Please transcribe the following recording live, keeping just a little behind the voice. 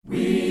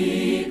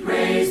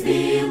Praise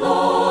thee,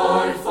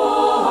 Lord,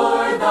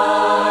 for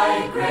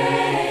thy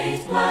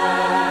great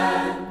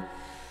plan,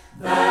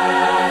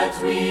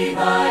 that we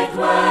thy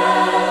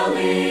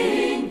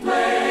dwelling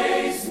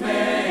place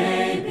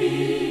may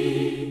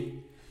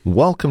be.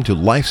 Welcome to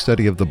Life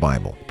Study of the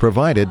Bible,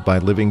 provided by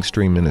Living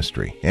Stream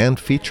Ministry and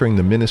featuring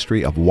the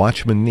ministry of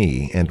Watchman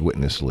Nee and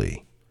Witness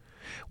Lee.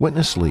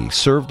 Witness Lee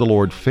served the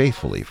Lord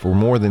faithfully for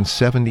more than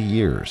 70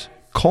 years,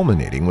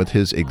 culminating with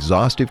his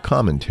exhaustive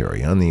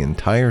commentary on the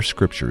entire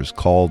Scriptures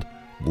called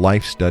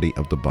Life Study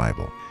of the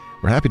Bible.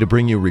 We're happy to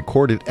bring you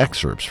recorded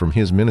excerpts from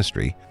his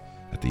ministry.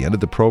 At the end of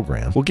the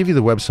program, we'll give you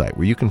the website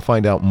where you can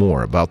find out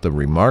more about the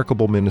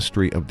remarkable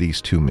ministry of these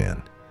two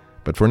men.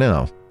 But for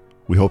now,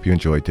 we hope you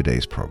enjoyed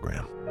today's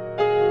program.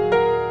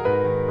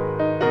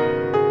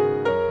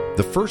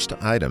 The first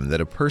item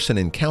that a person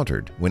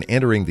encountered when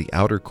entering the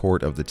outer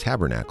court of the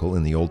tabernacle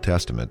in the Old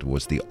Testament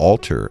was the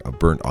altar of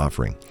burnt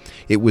offering.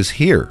 It was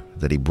here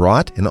that he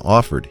brought and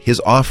offered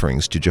his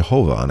offerings to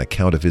Jehovah on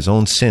account of his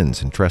own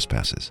sins and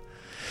trespasses.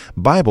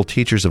 Bible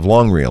teachers have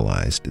long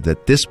realized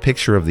that this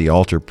picture of the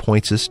altar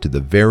points us to the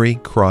very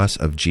cross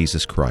of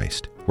Jesus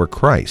Christ, where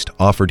Christ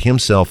offered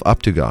himself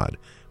up to God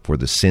for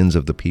the sins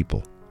of the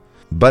people.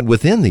 But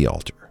within the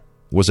altar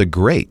was a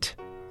grate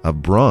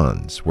of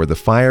bronze where the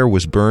fire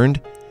was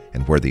burned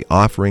and where the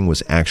offering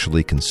was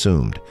actually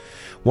consumed.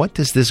 What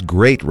does this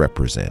grate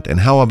represent, and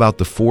how about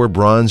the 4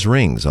 bronze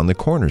rings on the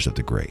corners of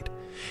the grate?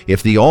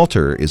 If the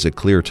altar is a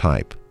clear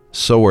type,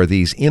 so are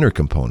these inner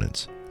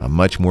components, a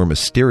much more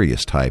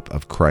mysterious type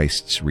of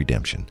Christ's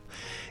redemption.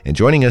 And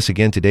joining us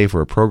again today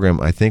for a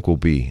program I think will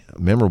be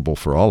memorable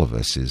for all of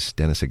us is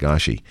Dennis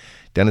Higashi.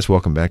 Dennis,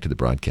 welcome back to the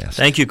broadcast.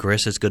 Thank you,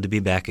 Chris. It's good to be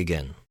back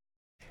again.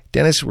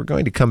 Dennis, we're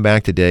going to come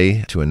back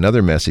today to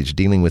another message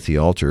dealing with the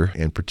altar,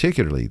 and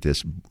particularly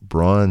this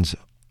bronze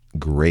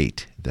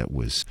grate that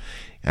was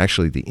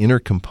actually the inner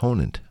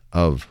component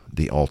of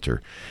the altar.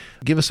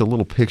 Give us a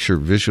little picture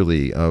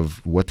visually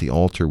of what the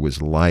altar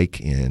was like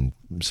and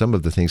some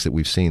of the things that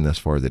we've seen thus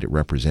far that it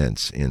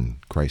represents in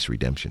Christ's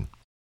redemption.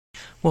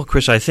 Well,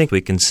 Chris, I think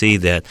we can see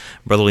that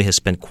Brother Lee has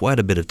spent quite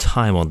a bit of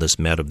time on this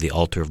matter of the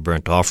altar of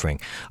burnt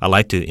offering. I'd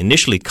like to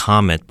initially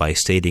comment by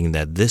stating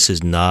that this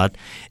is not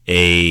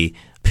a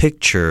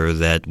picture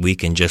that we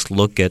can just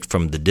look at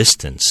from the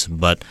distance,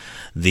 but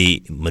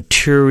the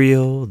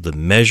material, the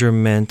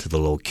measurement, the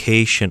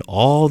location,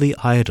 all the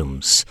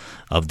items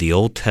of the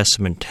Old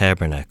Testament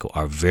tabernacle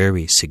are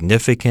very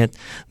significant.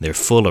 They're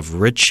full of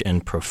rich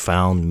and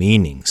profound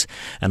meanings.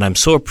 And I'm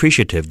so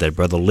appreciative that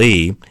Brother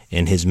Lee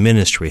in his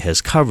ministry has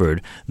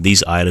covered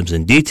these items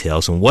in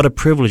details, and what a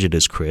privilege it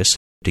is, Chris,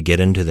 to get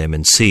into them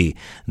and see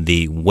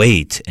the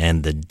weight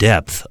and the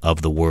depth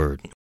of the Word.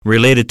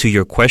 Related to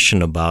your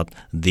question about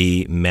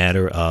the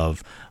matter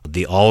of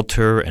the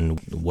altar and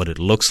what it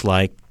looks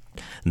like,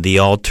 the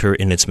altar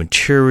in its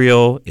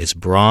material is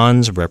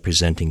bronze,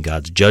 representing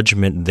God's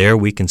judgment. There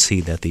we can see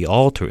that the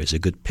altar is a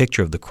good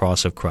picture of the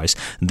cross of Christ.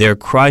 There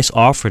Christ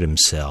offered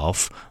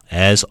himself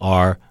as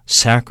our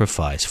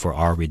sacrifice for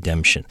our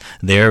redemption.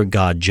 There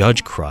God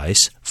judged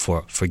Christ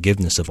for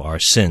forgiveness of our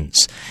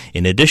sins.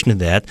 In addition to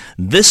that,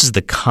 this is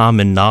the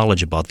common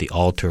knowledge about the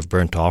altar of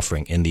burnt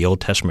offering in the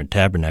Old Testament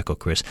tabernacle,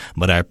 Chris,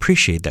 but I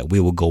appreciate that we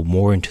will go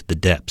more into the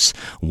depths.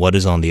 What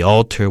is on the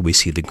altar? We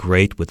see the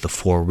grate with the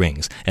 4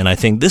 rings, and I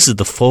think this is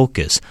the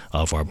focus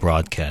of our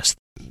broadcast.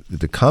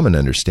 The common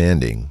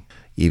understanding,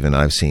 even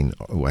I've seen,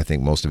 I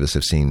think most of us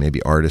have seen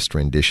maybe artist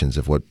renditions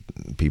of what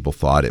people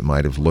thought it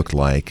might have looked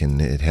like,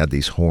 and it had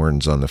these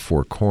horns on the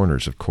 4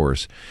 corners, of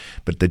course.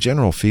 But the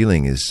general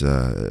feeling is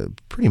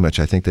pretty much,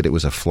 I think, that it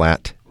was a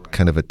flat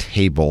kind of a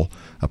table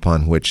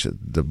upon which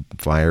the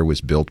fire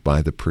was built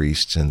by the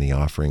priests and the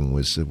offering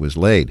was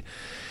laid.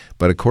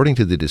 But according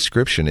to the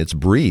description, it's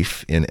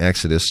brief in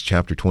Exodus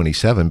chapter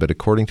 27, but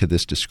according to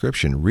this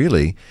description,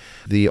 really,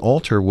 the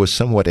altar was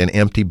somewhat an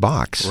empty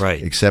box,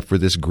 right, except for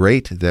this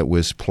grate that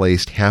was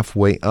placed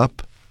halfway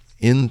up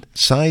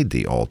inside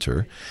the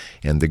altar.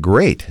 And the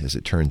grate, as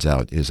it turns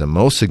out, is a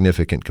most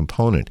significant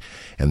component.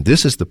 And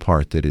this is the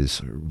part that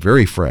is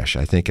very fresh,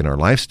 I think, in our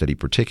life study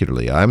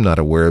particularly. I'm not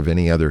aware of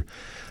any other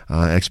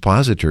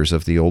expositors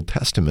of the Old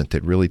Testament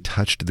that really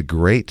touched the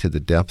grate to the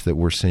depth that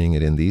we're seeing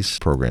it in these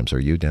programs. Are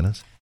you,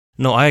 Dennis?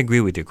 No, I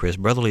agree with you, Chris.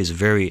 Brother Lee is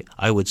very,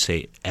 I would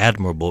say,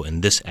 admirable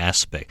in this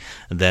aspect,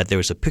 that there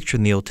is a picture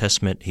in the Old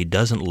Testament, he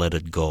doesn't let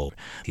it go.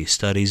 He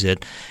studies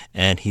it,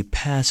 and he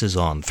passes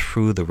on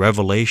through the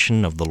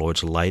revelation of the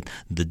Lord's light,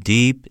 the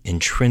deep,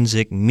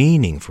 intrinsic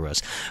meaning for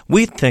us.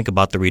 We think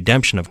about the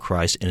redemption of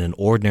Christ in an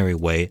ordinary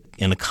way,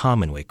 in a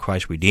common way.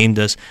 Christ redeemed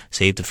us,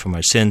 saved us from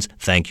our sins.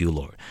 Thank you,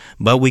 Lord.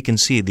 But we can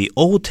see the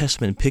Old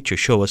Testament picture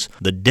show us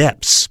the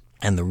depths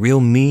and the real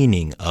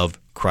meaning of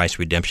Christ's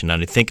redemption.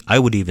 And I think I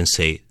would even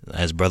say,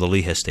 as Brother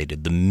Lee has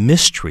stated, the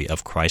mystery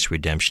of Christ's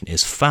redemption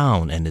is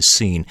found and is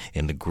seen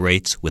in the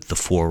grates with the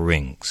 4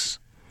 rings.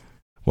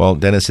 Well,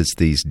 Dennis, it's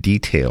these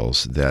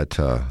details that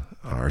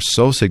are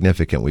so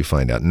significant. We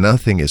find out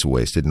nothing is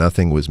wasted,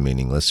 nothing was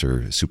meaningless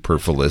or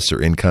superfluous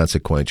or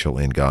inconsequential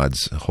in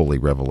God's holy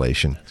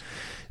revelation.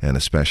 and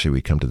especially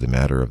we come to the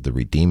matter of the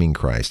redeeming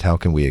Christ, how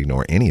can we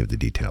ignore any of the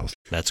details?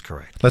 That's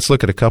correct. Let's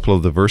look at a couple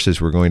of the verses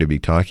we're going to be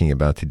talking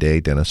about today,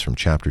 Dennis, from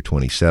chapter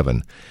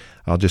 27.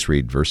 I'll just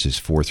read verses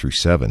 4 through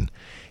 7.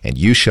 And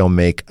you shall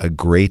make a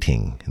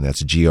grating, and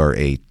that's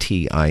grating,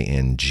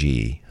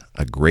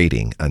 a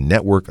grating, a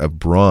network of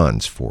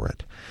bronze for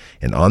it.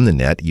 And on the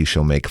net you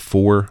shall make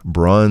 4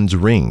 bronze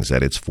rings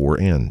at its 4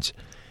 ends.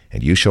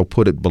 And you shall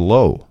put it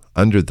below,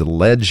 under the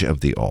ledge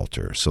of the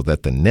altar, so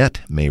that the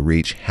net may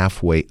reach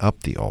halfway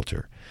up the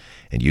altar.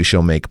 And you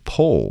shall make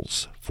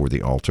poles for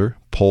the altar,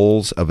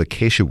 poles of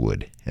acacia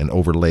wood, and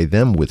overlay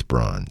them with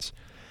bronze.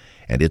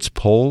 And its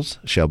poles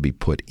shall be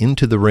put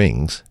into the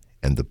rings,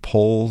 and the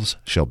poles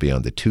shall be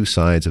on the 2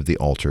 sides of the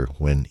altar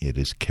when it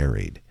is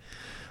carried.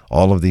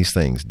 All of these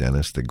things,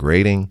 Dennis, the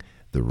grating,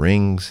 the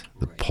rings,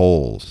 the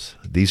poles,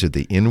 these are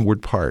the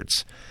inward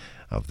parts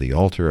of the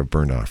altar of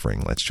burnt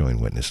offering. Let's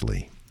join Witness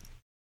Lee.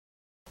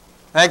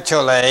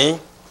 Actually,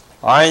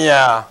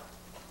 I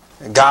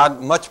got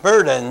much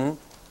burden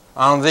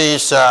on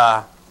this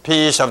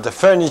piece of the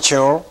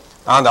furniture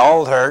on the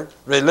altar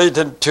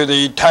related to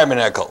the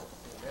tabernacle.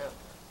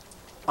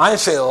 I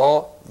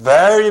feel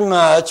very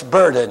much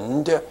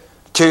burdened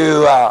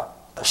to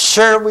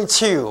share with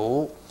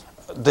you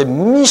the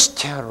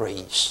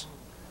mysteries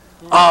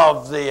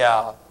of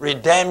the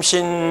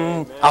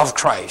redemption of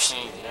Christ.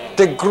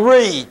 The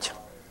great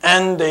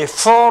and the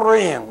 4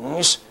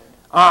 rings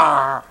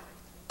are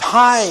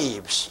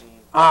types,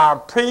 are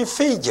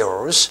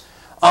prefigures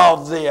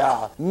of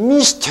the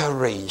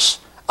mysteries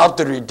of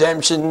the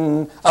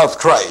redemption of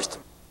Christ.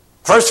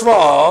 First of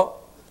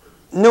all,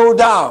 no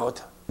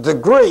doubt, the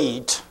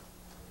great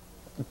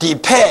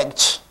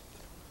depicts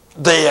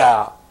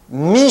the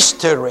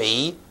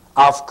mystery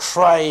of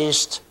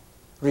Christ's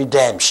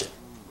redemption.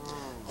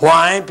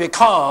 Why?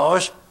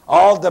 Because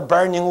all the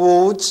burning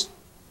woods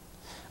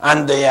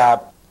and the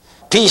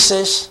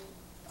pieces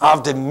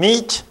of the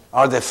meat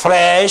or the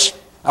flesh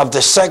of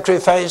the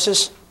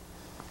sacrifices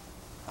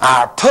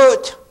are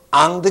put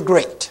on the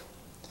grate.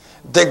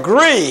 The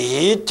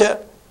grate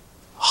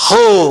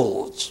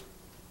holds,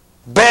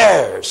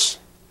 bears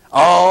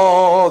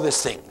all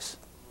these things.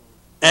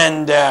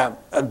 And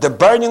the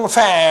burning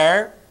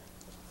fire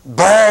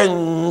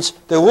burns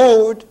the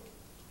wood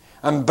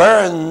and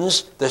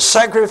burns the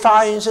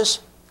sacrifices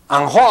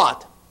on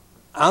what?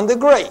 On the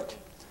grate.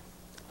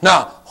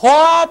 Now,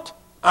 what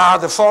are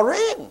the 4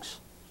 rings?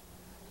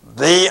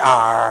 They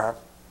are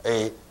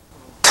a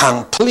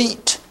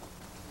complete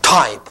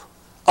type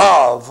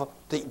of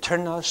the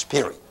eternal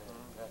spirit.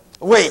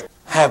 We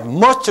have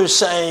much to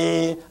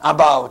say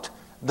about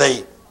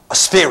the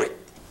spirit.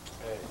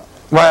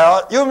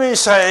 Well, you may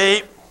say,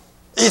 it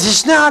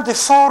is not the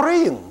 4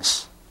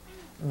 rings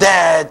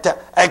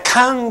that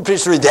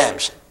accomplish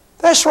redemption.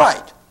 That's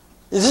right.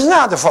 It is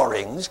not the 4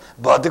 rings,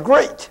 but the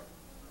grate.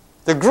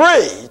 The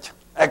grate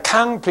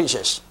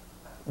accomplishes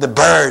the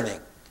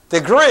burning.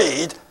 The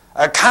grate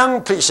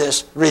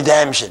accomplishes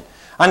redemption.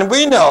 And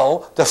we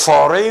know the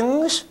 4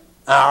 rings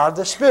are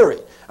the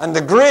Spirit, and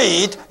the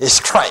grate is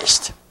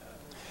Christ.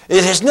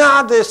 It is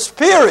not the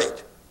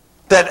Spirit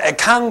that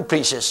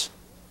accomplishes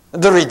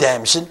the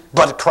redemption,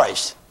 but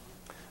Christ.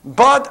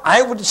 But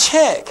I would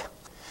check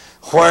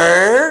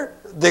where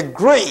the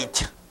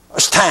grate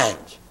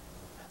stands.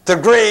 The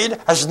grate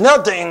has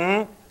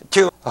nothing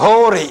to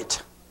hold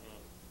it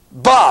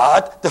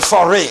but the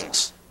 4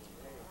 rings.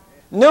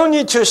 No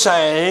need to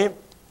say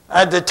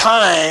at the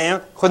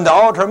time when the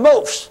altar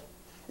moves,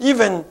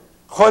 even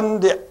when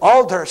the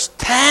altar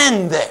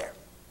stands there.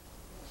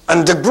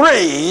 And the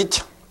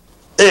grate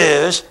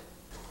is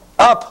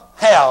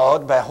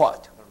upheld by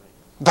what?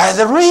 By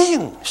the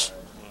rings.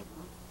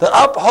 The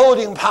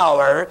upholding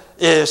power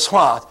is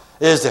what?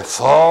 Is the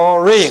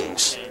 4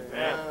 rings.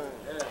 Amen.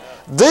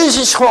 This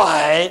is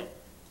why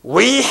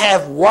we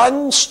have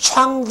one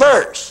strong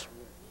verse.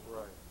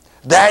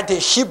 That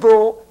is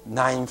Hebrew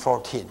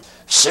 9:14.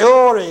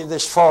 Surely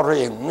these 4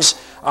 rings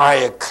are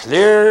a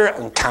clear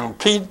and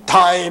complete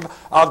type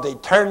of the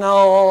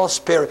eternal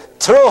Spirit,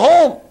 through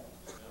whom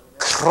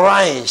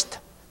Christ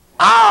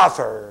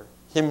offered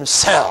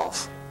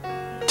himself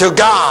to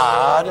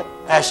God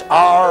as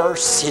our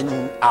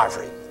sin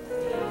offering.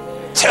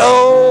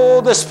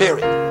 Through the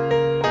Spirit.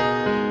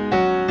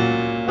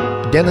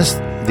 Dennis,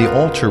 the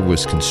altar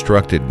was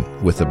constructed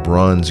with a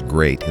bronze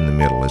grate in the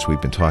middle, as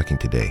we've been talking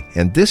today.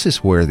 And this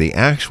is where the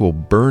actual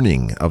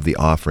burning of the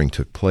offering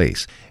took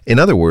place. In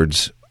other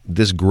words,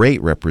 this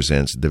grate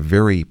represents the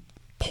very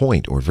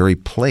point or very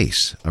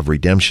place of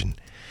redemption.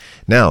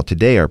 Now,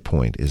 today our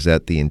point is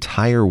that the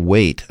entire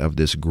weight of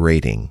this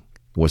grating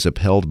was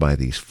upheld by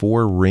these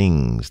 4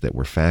 rings that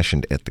were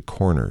fashioned at the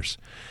corners.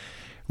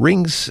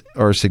 Rings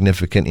are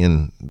significant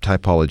in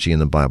typology in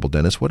the Bible,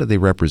 Dennis. What do they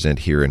represent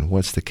here, and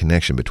what's the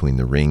connection between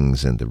the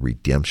rings and the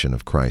redemption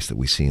of Christ that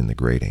we see in the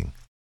grating?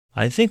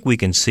 I think we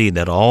can see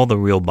that all the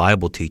real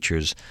Bible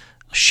teachers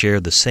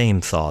share the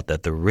same thought,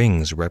 that the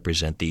rings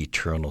represent the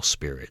eternal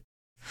Spirit.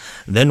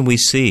 Then we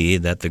see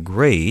that the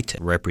grate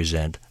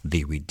represent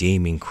the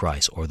redeeming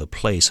Christ, or the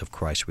place of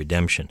Christ's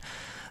redemption.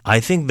 I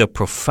think the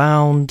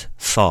profound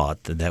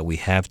thought that we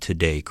have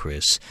today,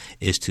 Chris,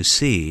 is to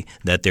see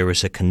that there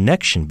is a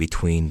connection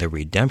between the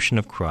redemption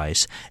of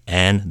Christ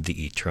and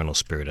the eternal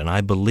Spirit. And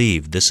I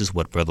believe this is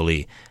what Brother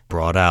Lee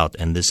brought out,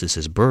 and this is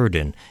his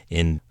burden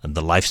in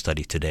the life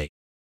study today.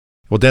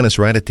 Well, Dennis,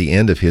 right at the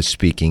end of his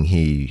speaking,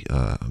 he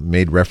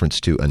made reference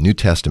to a New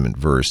Testament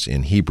verse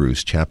in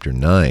Hebrews chapter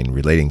 9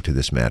 relating to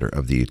this matter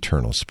of the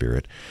eternal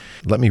Spirit.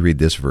 Let me read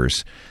this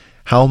verse.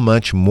 How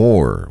much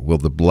more will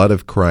the blood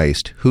of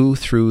Christ, who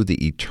through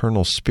the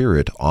eternal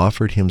Spirit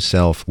offered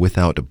himself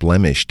without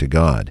blemish to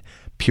God,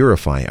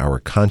 purify our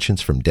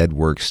conscience from dead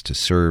works to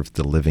serve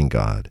the living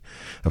God?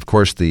 Of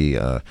course,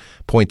 the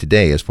point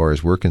today, as far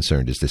as we're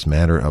concerned, is this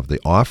matter of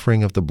the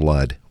offering of the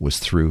blood was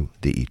through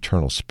the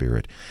eternal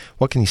Spirit.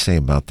 What can you say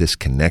about this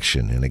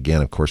connection? And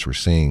again, of course, we're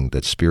seeing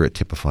that Spirit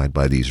typified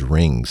by these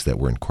rings that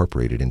were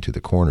incorporated into the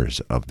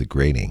corners of the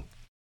grating.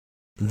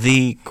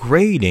 The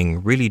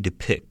grating really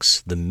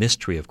depicts the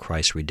mystery of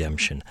Christ's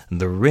redemption.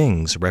 The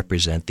rings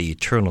represent the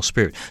eternal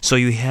Spirit. So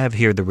you have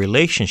here the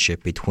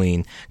relationship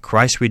between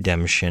Christ's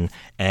redemption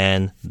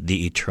and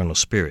the eternal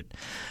Spirit.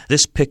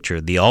 This picture,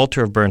 the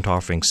altar of burnt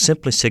offering,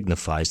 simply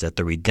signifies that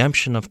the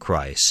redemption of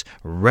Christ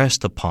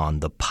rests upon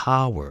the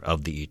power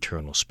of the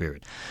eternal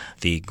Spirit.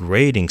 The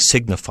grating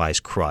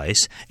signifies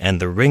Christ, and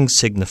the rings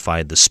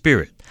signify the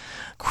Spirit.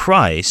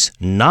 Christ,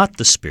 not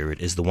the Spirit,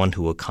 is the one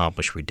who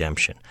accomplished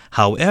redemption.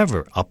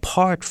 However,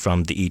 apart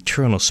from the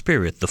eternal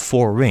Spirit, the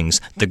four rings,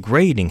 the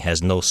grating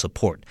has no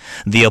support.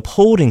 The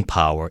upholding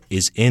power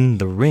is in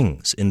the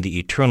rings, in the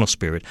eternal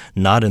Spirit,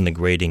 not in the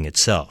grating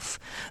itself.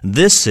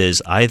 This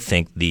is, I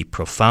think, the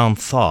profound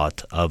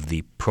thought of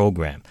the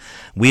program.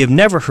 We have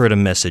never heard a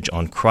message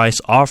on Christ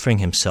offering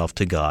himself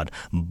to God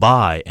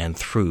by and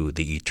through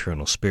the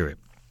eternal Spirit.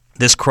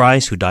 This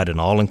Christ who died an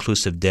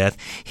all-inclusive death,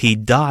 he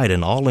died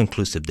an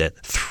all-inclusive death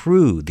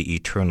through the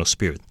eternal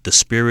Spirit, the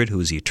Spirit who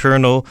is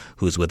eternal,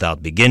 who is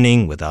without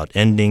beginning, without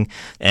ending.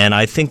 And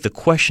I think the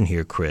question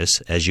here,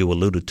 Chris, as you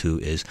alluded to,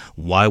 is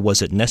why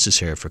was it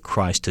necessary for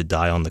Christ to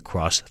die on the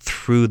cross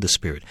through the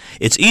Spirit?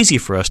 It's easy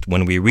for us,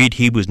 when we read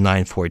Hebrews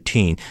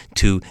 9:14,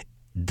 to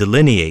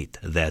delineate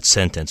that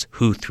sentence,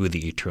 who through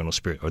the eternal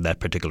Spirit, or that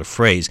particular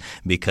phrase,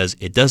 because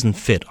it doesn't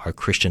fit our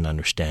Christian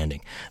understanding.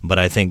 But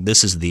I think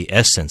this is the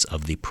essence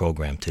of the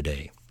program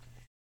today.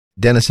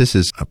 Dennis, this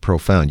is a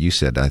profound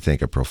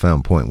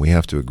point. We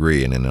have to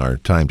agree, and in our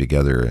time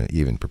together,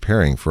 even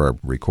preparing for our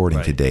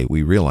recording today,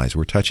 we realize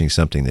we're touching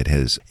something that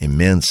has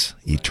immense,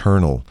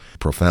 eternal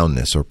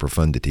profoundness or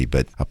profundity,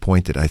 but a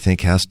point that I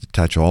think has to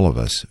touch all of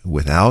us.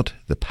 Without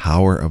the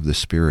power of the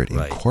Spirit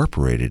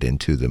incorporated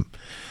into the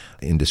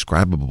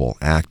indescribable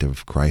act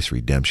of Christ's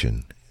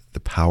redemption, the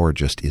power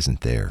just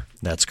isn't there.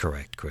 That's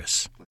correct,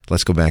 Chris.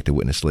 Let's go back to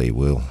Witness Lee.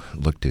 We'll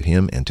look to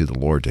him and to the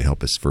Lord to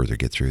help us further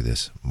get through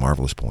this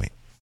marvelous point.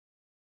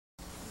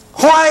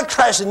 Why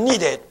Christ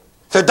needed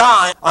to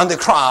die on the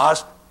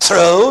cross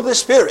through the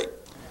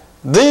Spirit.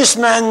 This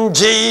man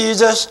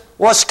Jesus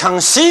was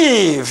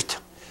conceived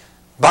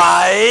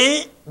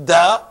by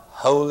the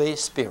Holy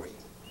Spirit.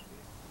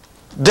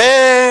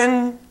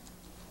 Then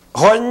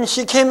when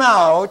he came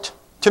out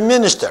to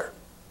minister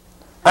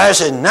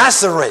as a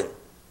Nazarene,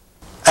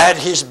 at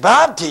his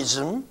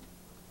baptism,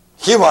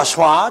 he was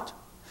what?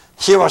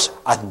 He was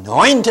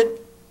anointed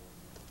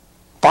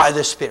by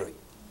the Spirit.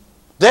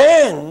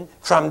 Then,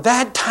 from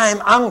that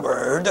time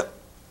onward,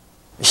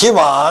 he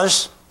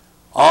was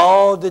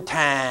all the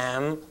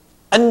time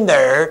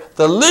under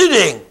the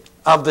leading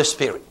of the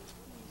Spirit.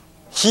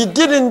 He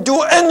didn't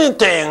do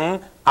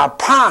anything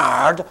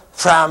apart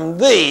from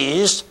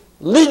this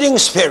leading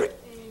Spirit.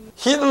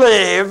 He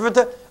lived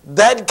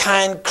that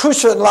kind of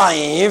Christian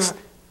life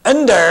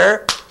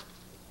under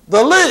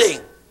the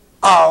leading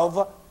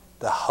of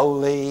the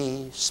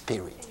Holy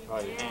Spirit.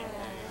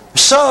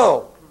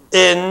 So,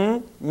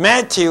 in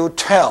Matthew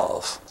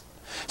 12,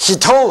 he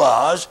told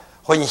us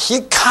when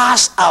he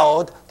cast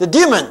out the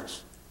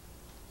demons,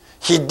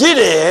 he did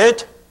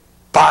it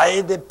by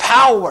the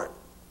power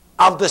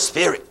of the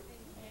Spirit.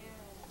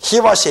 He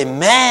was a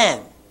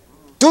man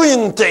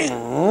doing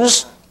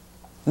things,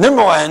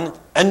 number one,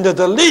 under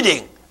the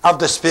leading of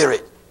the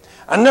Spirit.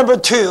 And number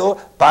two,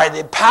 by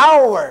the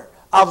power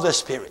of the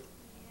Spirit.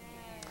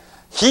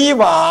 He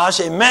was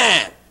a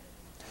man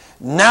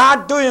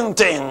not doing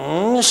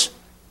things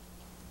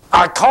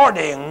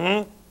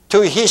according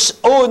to his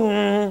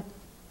own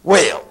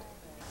will,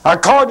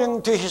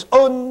 according to his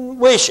own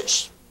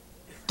wishes,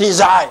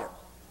 desire.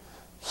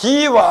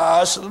 He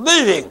was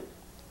living,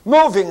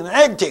 moving, and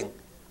acting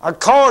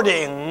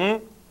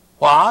according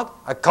what?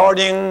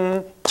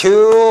 According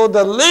to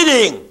the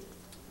leading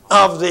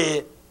of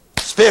the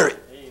Spirit.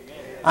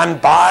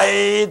 And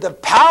by the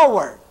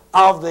power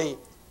of the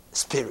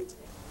Spirit.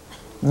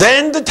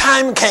 Then the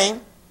time came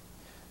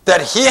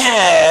that he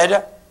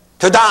had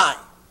to die.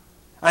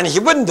 And he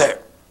went there.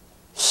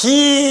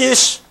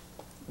 His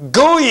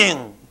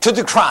going to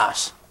the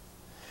cross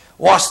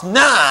was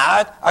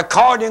not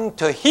according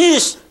to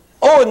his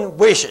own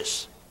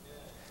wishes,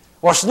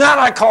 was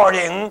not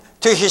according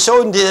to his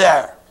own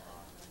desire,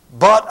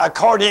 but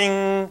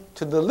according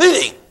to the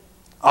leading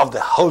of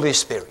the Holy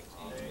Spirit.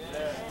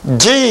 Amen.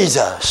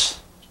 Jesus,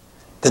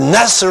 the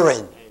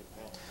Nazarene,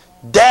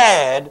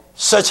 died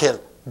such a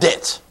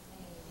death.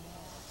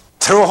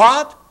 Through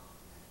what?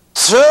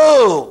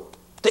 Through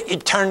the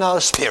eternal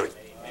Spirit.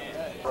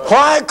 Amen.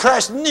 Why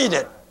Christ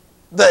needed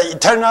the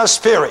eternal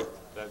Spirit?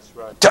 That's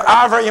right. To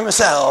offer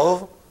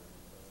himself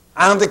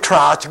on the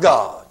cross to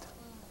God.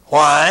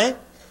 Why?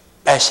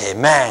 As a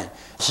man,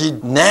 he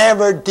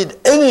never did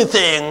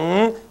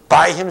anything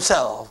by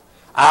himself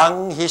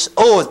on his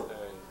own.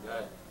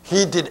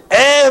 He did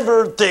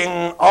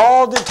everything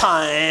all the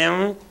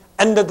time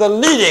under the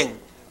leading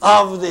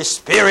of the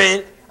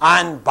Spirit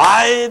and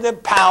by the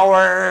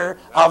power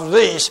of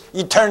this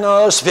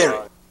eternal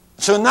Spirit.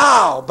 So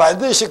now, by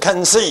this you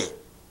can see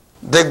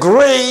the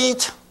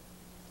great,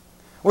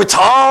 with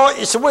all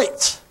its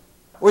weight,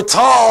 with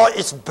all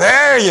its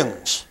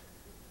bearings,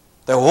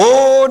 the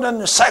wood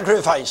and the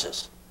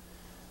sacrifices,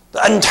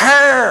 the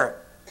entire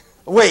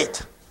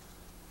weight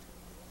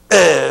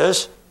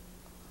is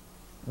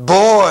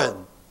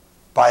borne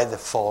by the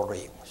four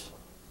rings.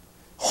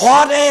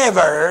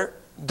 Whatever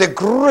the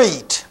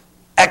great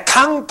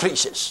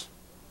accomplishes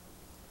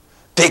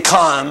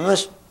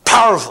becomes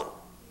powerful,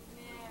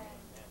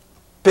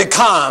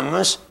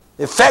 becomes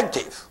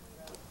effective.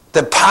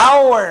 The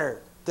power,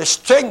 the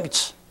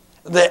strength,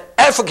 the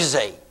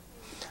efficacy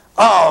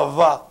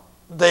of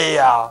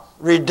the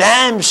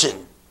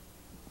redemption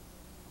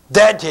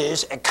that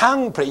is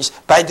accomplished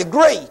by the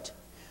great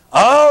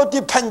all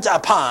depends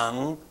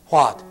upon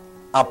what?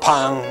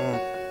 Upon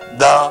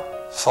the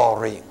four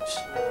rings.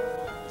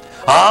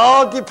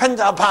 All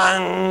depends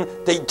upon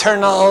the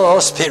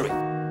eternal Spirit.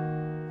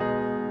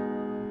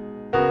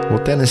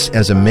 Well, Dennis,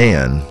 as a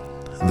man,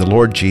 the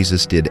Lord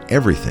Jesus did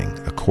everything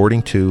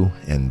according to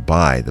and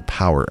by the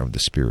power of the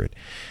Spirit.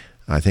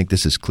 I think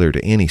this is clear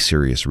to any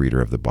serious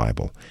reader of the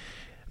Bible.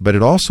 But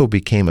it also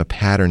became a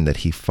pattern that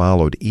he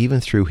followed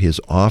even through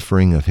his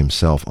offering of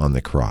himself on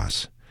the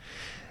cross.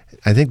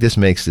 I think this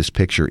makes this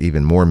picture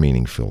even more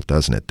meaningful,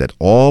 doesn't it? That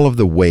all of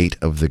the weight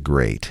of the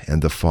grate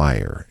and the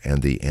fire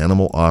and the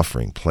animal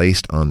offering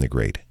placed on the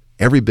grate,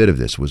 every bit of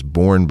this was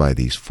borne by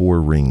these four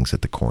rings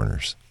at the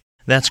corners.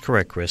 That's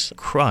correct, Chris.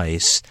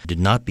 Christ did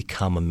not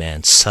become a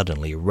man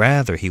suddenly.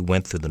 Rather, he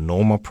went through the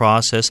normal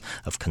process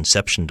of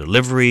conception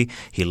delivery.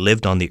 He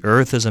lived on the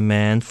earth as a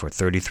man for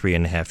 33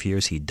 and a half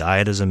years. He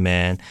died as a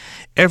man.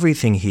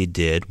 Everything he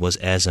did was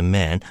as a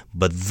man,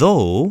 but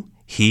though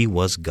he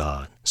was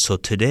God. So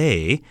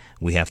today,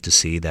 we have to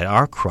see that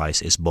our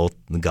Christ is both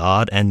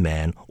God and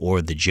man,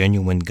 or the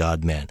genuine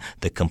God-man,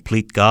 the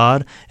complete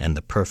God and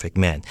the perfect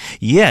man.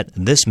 Yet,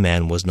 this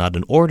man was not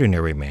an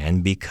ordinary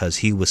man because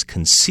he was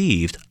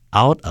conceived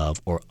out of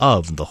or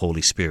of the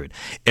Holy Spirit.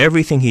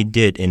 Everything he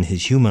did in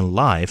his human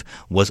life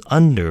was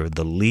under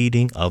the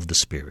leading of the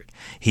Spirit.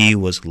 He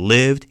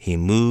lived, he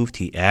moved,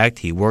 he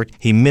acted, he worked,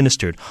 he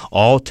ministered,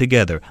 all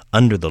together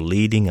under the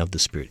leading of the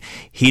Spirit.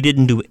 He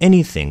didn't do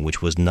anything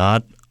which was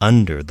not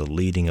under the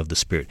leading of the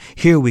Spirit.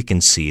 Here we can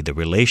see the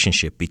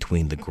relationship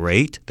between the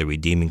great, the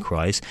redeeming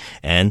Christ,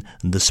 and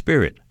the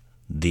Spirit,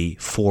 the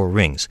four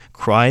rings.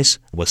 Christ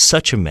was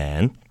such a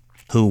man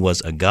who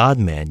was a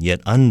God-man, yet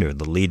under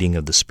the leading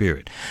of the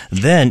Spirit.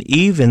 Then,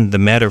 even the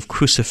matter of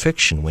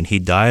crucifixion, when he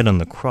died on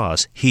the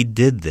cross, he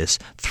did this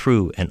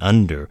through and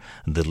under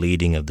the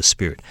leading of the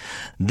Spirit.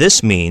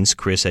 This means,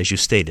 Chris, as you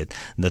stated,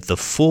 that the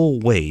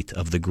full weight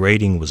of the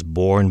grating was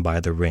borne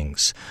by the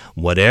rings.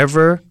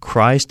 Whatever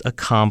Christ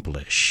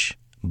accomplished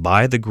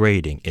by the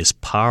grating is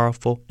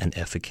powerful and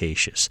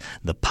efficacious.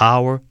 The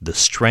power, the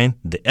strength,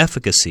 the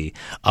efficacy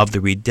of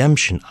the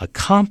redemption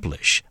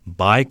accomplished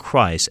by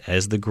Christ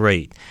as the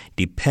great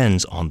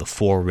depends on the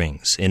four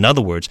rings. In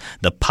other words,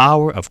 the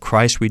power of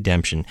Christ's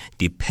redemption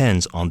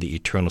depends on the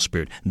eternal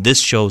Spirit.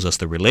 This shows us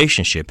the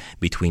relationship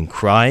between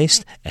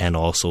Christ and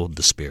also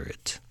the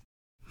Spirit.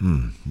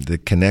 The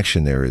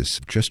connection there is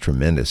just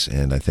tremendous,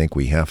 and I think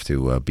we have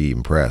to be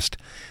impressed.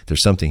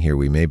 There's something here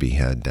we maybe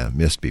had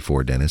missed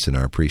before, Dennis, in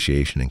our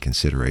appreciation and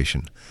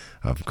consideration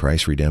of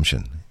Christ's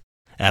redemption.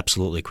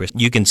 Absolutely, Chris.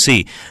 You can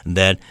see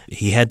that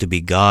he had to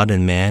be God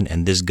and man,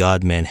 and this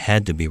God-man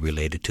had to be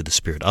related to the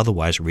Spirit.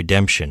 Otherwise,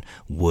 redemption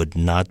would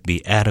not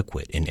be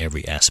adequate in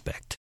every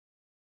aspect.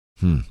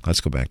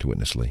 Let's go back to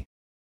Witness Lee.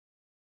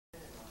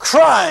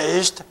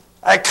 Christ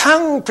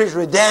accomplished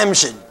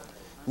redemption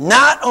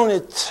not only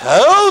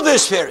through the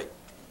Spirit,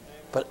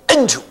 but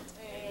into.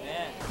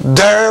 Amen.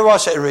 There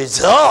was a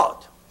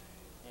result.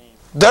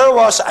 There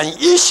was an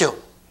issue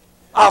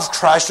of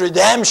Christ's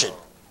redemption.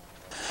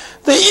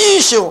 The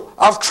issue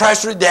of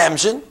Christ's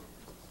redemption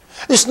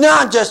is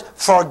not just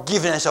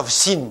forgiveness of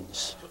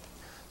sins.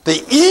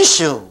 The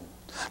issue,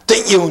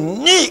 the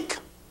unique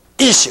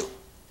issue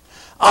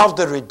of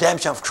the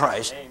redemption of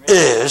Christ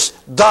is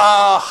the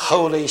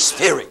Holy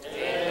Spirit.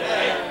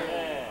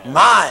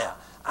 Amen.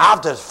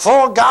 After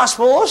 4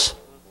 Gospels,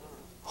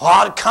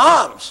 what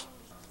comes?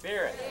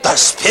 Spirit. The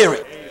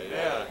Spirit.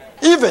 Amen.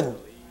 Even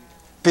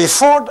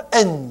before the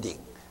ending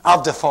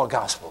of the 4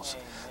 Gospels,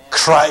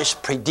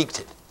 Christ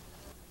predicted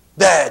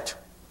that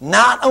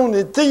not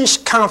only this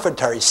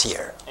Comforter is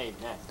here,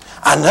 Amen.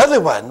 another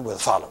one will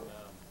follow.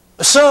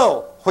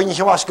 So, when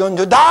he was going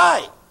to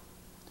die,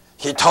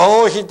 he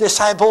told his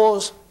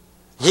disciples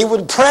he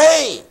would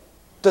pray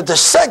that the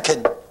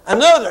second,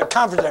 another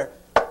Comforter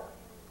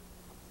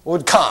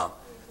would come.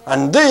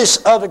 And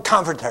this other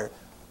Comforter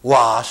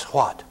was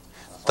what?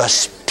 The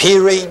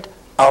Spirit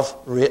of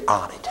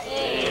reality.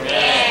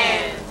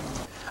 Amen.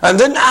 And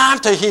then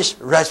after his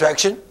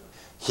resurrection,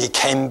 he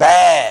came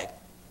back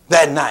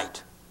that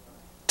night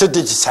to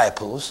the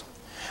disciples,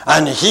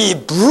 and he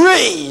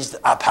breathed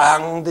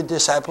upon the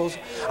disciples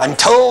and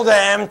told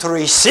them to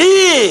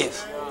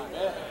receive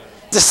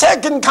the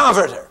second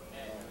Comforter,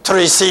 to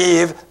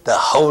receive the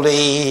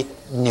Holy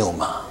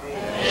Pneuma,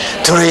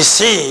 to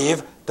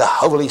receive the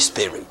Holy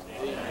Spirit.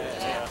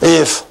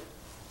 If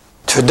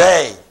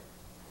today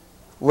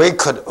we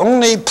could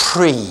only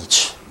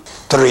preach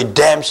the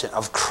redemption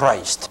of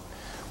Christ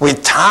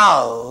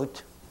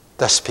without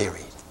the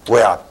Spirit, we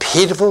are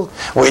pitiful.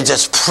 We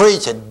just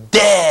preach a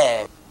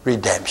dead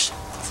redemption.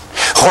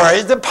 Where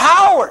is the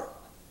power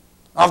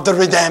of the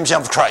redemption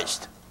of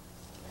Christ?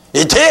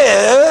 It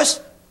is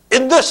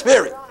in the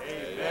Spirit.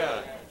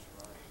 Amen.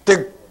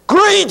 The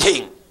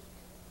greeting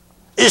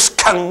is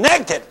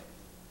connected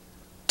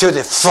to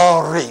the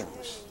four rings.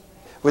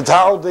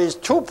 Without these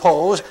two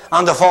poles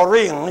on the four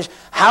rings,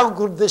 how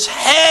could this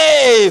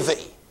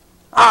heavy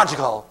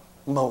article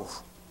move?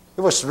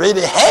 It was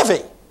really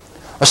heavy.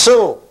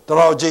 So the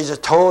Lord Jesus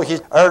told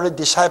his early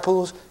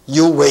disciples,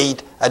 you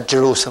wait at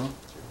Jerusalem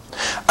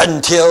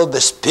until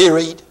the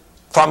Spirit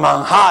from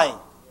on high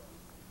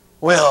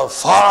will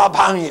fall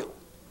upon you.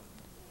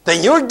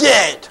 Then you'll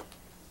get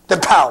the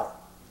power.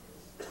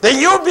 Then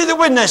you'll be the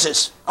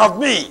witnesses of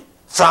me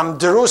from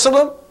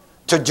Jerusalem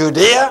to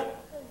Judea,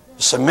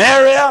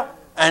 Samaria,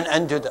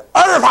 and to the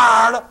other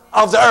part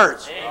of the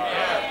earth.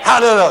 Amen.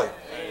 Hallelujah.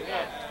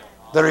 Amen.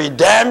 The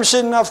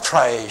redemption of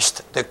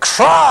Christ, the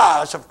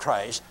cross of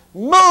Christ,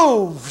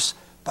 moves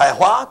by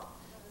what?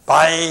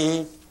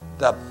 By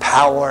the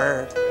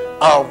power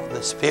of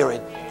the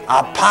Spirit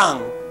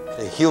upon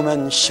the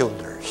human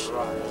shoulders.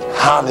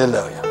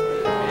 Hallelujah.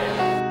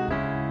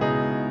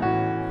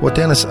 Well,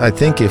 Dennis, I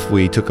think if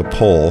we took a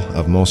poll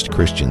of most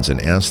Christians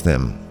and asked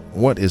them,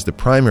 what is the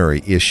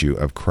primary issue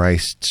of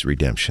Christ's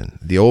redemption?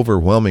 The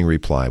overwhelming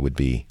reply would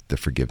be the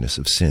forgiveness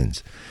of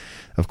sins.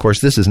 Of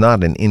course, this is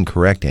not an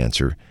incorrect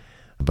answer,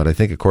 but I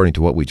think according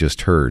to what we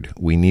just heard,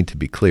 we need to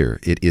be clear.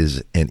 It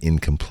is an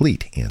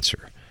incomplete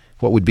answer.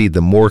 What would be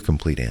the more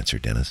complete answer,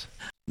 Dennis?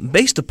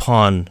 Based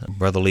upon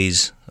Brother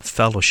Lee's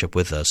fellowship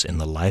with us in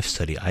the life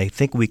study, I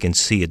think we can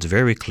see it's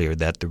very clear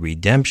that the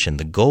redemption,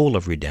 the goal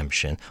of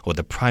redemption, or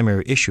the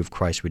primary issue of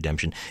Christ's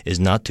redemption is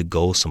not to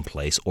go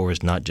someplace or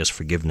is not just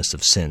forgiveness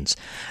of sins.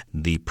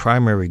 The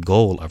primary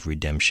goal of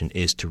redemption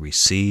is to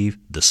receive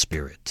the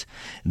Spirit.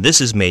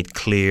 This is made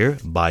clear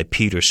by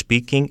Peter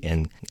speaking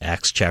in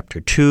Acts chapter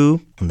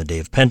 2. On the day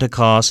of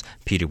Pentecost,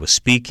 Peter was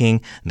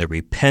speaking. The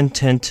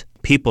repentant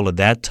people at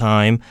that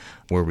time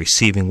were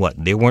receiving what?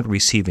 They weren't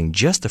receiving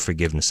just the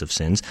forgiveness of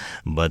sins,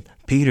 but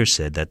Peter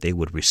said that they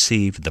would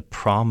receive the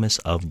promise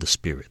of the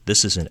Spirit.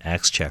 This is in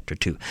Acts chapter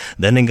 2.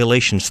 Then in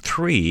Galatians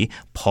 3,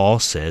 Paul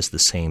says the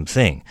same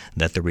thing,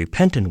 that the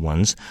repentant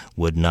ones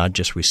would not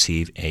just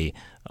receive a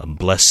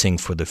blessing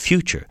for the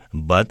future,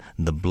 but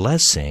the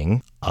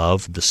blessing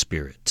of the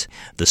Spirit.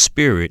 The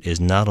Spirit is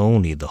not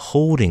only the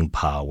holding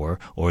power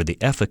or the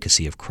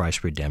efficacy of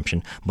Christ's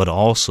redemption, but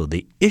also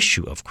the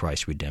issue of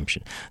Christ's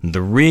redemption.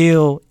 The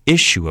real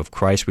issue of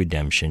Christ's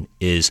redemption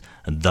is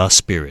the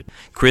Spirit.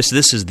 Chris,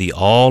 this is the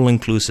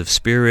all-inclusive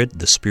Spirit,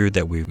 the Spirit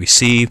that we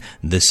receive.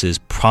 This is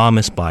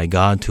promised by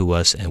God to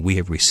us, and we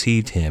have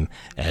received Him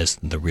as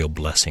the real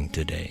blessing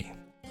today.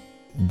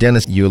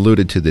 Dennis, you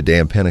alluded to the day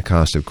of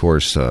Pentecost, of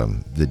course,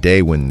 the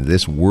day when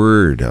this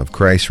word of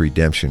Christ's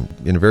redemption,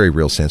 in a very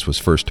real sense, was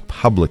first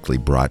publicly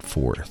brought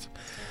forth.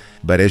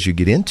 But as you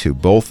get into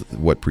both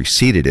what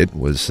preceded it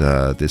was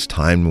this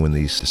time when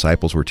these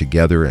disciples were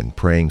together and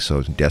praying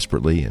so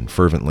desperately and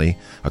fervently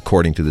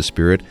according to the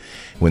Spirit.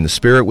 When the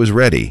Spirit was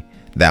ready,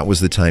 that was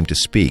the time to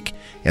speak.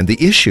 And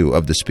the issue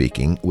of the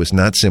speaking was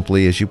not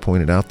simply, as you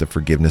pointed out, the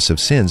forgiveness of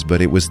sins,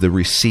 but it was the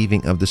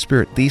receiving of the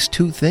Spirit. These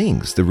two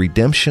things, the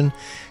redemption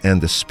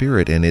and the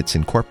Spirit and its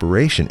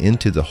incorporation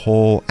into the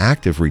whole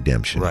act of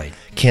redemption, Right.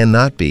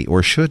 cannot be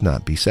or should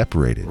not be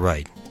separated.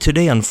 Right.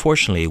 Today,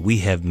 unfortunately, we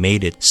have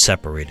made it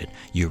separated.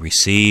 You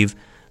receive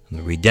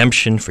the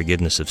redemption,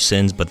 forgiveness of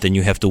sins, but then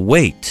you have to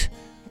wait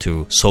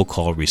to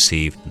so-called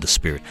receive the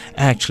Spirit.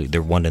 Actually,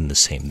 they're one and the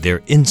same.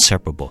 They're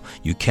inseparable.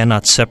 You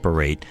cannot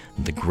separate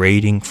the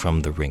grating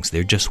from the rings.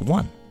 They're just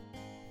one.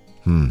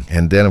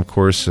 And then, of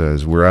course,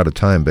 as we're out of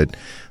time, but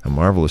a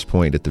marvelous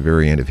point at the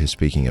very end of his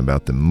speaking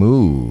about the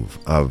move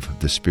of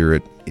the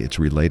Spirit. It's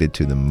related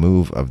to the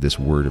move of this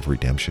word of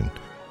redemption.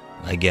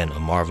 Again, a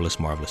marvelous,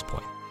 marvelous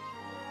point.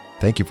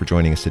 Thank you for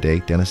joining us today.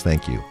 Dennis,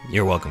 thank you.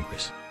 You're welcome,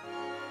 Chris.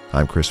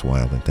 I'm Chris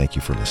Wilde, and thank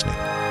you for listening.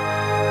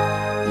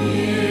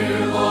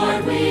 Dear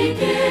Lord, we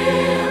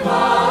give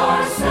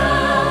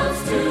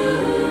ourselves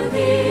to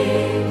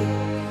Thee.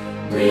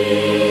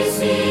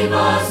 Receive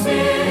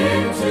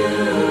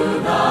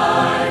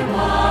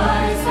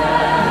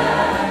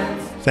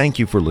Thank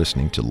you for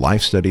listening to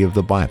Life Study of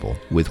the Bible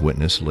with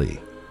Witness Lee,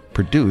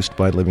 produced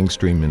by Living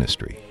Stream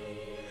Ministry.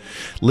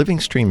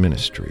 Living Stream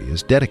Ministry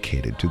is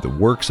dedicated to the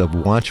works of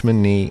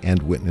Watchman Nee and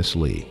Witness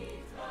Lee,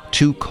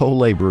 two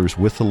co-laborers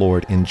with the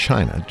Lord in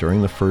China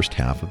during the first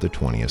half of the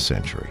 20th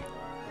century.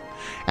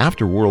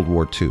 After World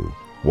War II,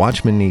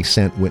 Watchman Nee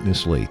sent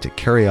Witness Lee to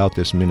carry out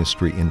this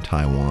ministry in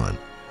Taiwan.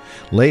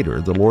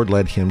 Later, the Lord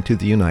led him to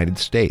the United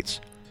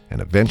States, and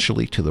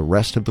eventually to the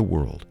rest of the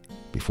world,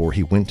 before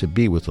he went to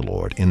be with the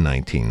Lord in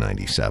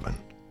 1997.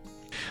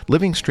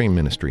 Living Stream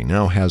Ministry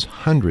now has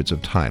hundreds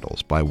of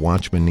titles by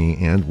Watchman Nee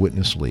and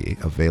Witness Lee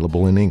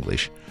available in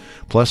English,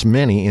 plus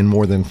many in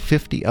more than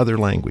 50 other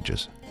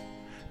languages.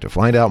 To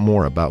find out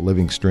more about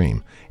Living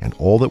Stream and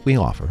all that we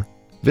offer,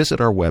 visit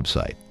our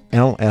website,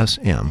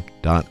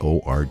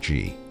 lsm.org.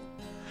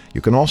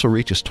 You can also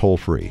reach us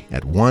toll-free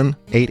at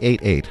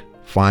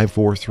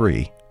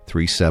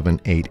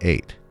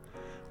 1-888-543-3788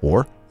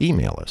 or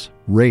email us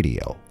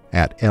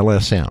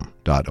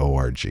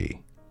radio@lsm.org.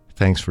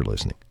 Thanks for listening.